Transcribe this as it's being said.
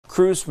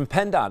Crews from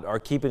PennDOT are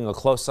keeping a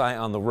close eye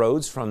on the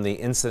roads from the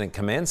Incident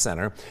Command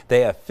Center.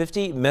 They have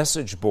 50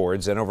 message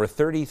boards and over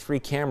 33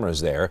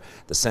 cameras there.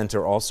 The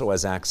center also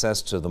has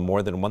access to the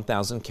more than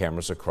 1,000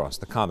 cameras across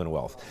the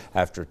Commonwealth.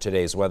 After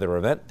today's weather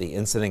event, the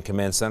Incident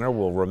Command Center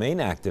will remain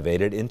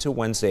activated into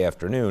Wednesday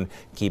afternoon,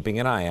 keeping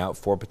an eye out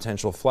for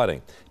potential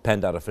flooding.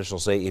 PennDOT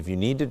officials say if you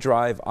need to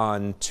drive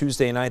on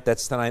Tuesday night,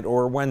 that's tonight,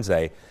 or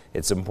Wednesday,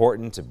 it's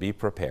important to be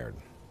prepared.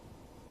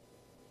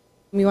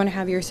 You want to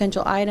have your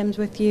essential items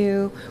with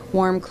you,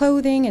 warm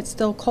clothing. It's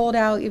still cold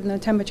out even though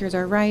temperatures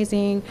are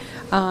rising.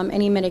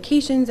 Any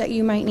medications that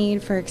you might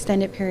need for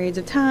extended periods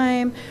of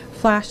time,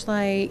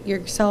 flashlight,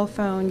 your cell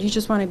phone. You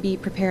just want to be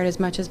prepared as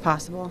much as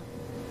possible.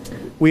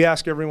 We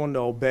ask everyone to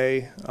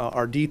obey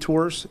our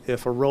detours.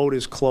 If a road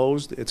is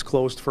closed, it's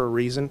closed for a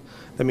reason.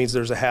 That means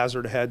there's a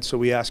hazard ahead, so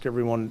we ask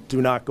everyone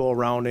do not go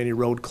around any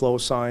road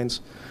closed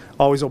signs.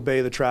 Always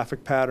obey the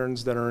traffic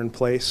patterns that are in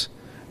place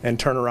and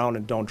turn around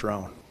and don't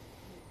drown.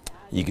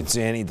 You can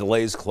see any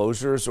delays,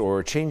 closures,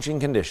 or changing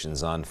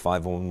conditions on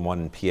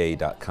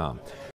PAHomepage.com.